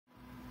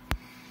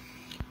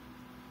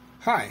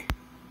Hi,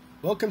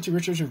 welcome to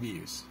Richard's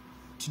Reviews.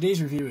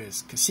 Today's review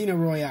is Casino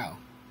Royale.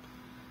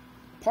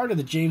 Part of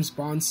the James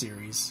Bond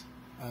series,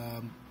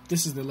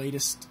 this is the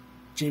latest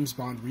James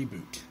Bond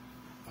reboot.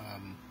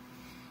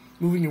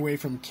 Moving away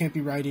from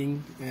campy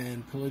writing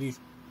and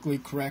politically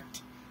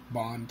correct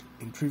Bond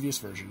in previous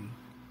version.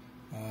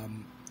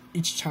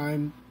 Each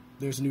time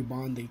there's a new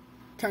Bond, they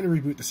kind of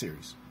reboot the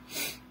series.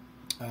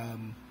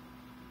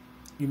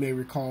 You may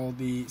recall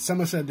some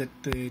have said that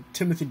the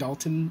Timothy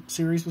Dalton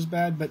series was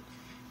bad, but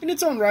in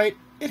its own right,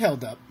 it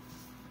held up.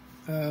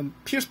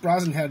 Pierce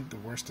Brosnan had the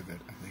worst of it,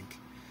 I think.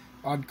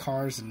 Odd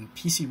cars and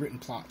PC-written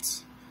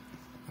plots.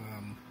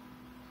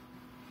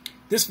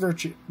 This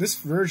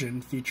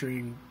version,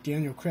 featuring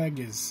Daniel Craig,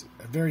 is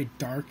a very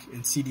dark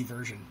and seedy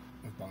version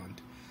of Bond.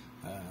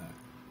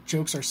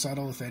 Jokes are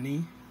subtle, if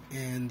any,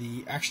 and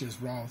the action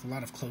is raw with a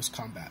lot of close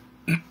combat.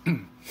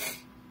 The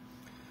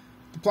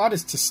plot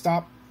is to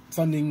stop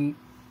funding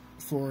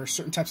for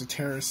certain types of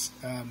terrorists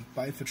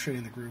by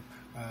infiltrating the group.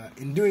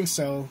 In doing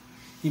so,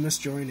 he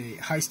must join a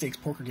high-stakes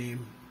poker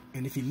game,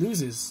 and if he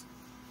loses,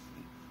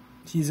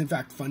 he's in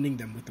fact funding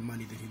them with the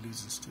money that he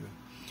loses to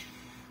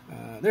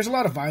them. There's a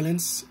lot of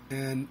violence,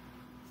 and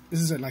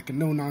this is like a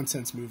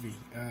no-nonsense movie.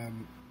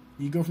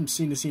 You go from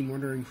scene to scene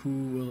wondering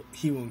who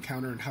he will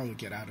encounter and how he'll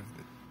get out of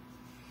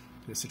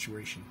the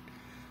situation.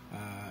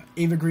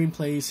 Eva Green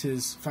plays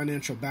his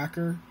financial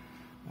backer.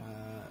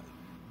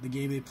 The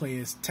game they play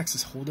is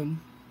Texas Holdem.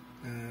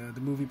 The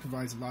movie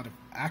provides a lot of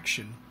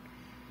action.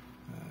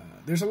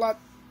 There's a lot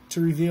to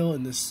reveal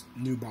in this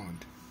new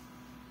Bond.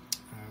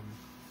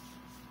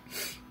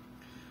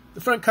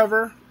 The front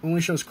cover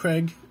only shows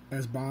Craig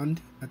as Bond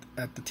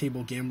at the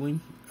table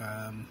gambling.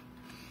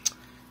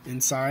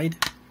 Inside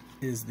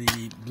is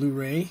the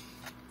Blu-ray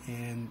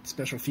and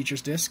special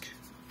features disc.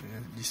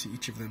 You see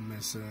each of them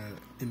as an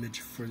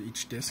image for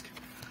each disc.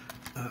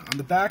 On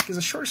the back is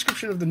a short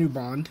description of the new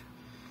Bond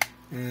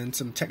and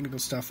some technical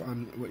stuff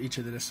on what each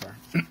of the discs are.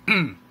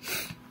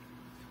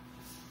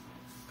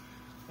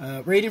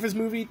 Rating for this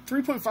movie,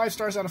 3.5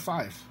 stars out of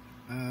 5.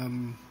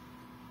 A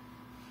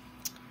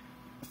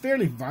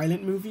fairly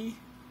violent movie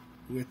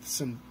with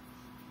some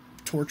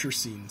torture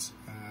scenes.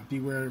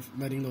 Beware of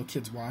letting little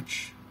kids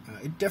watch.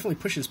 It definitely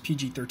pushes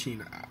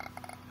PG-13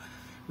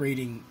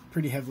 rating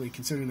pretty heavily,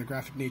 considering the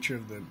graphic nature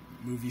of the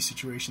movie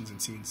situations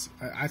and scenes.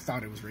 I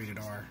thought it was rated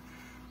R.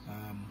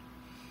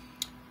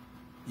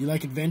 You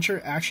like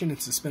adventure, action, and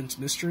suspense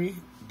mystery,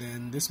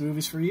 then this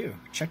movie's for you.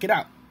 Check it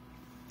out.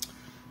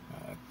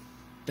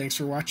 Thanks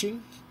for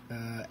watching.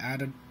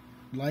 Add a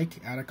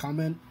like, add a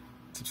comment,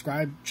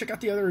 subscribe. Check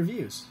out the other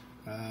reviews.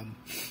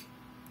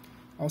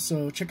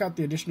 Also, check out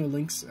the additional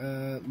links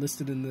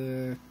listed in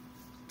the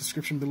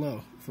description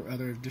below for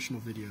other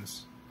additional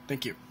videos.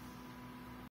 Thank you.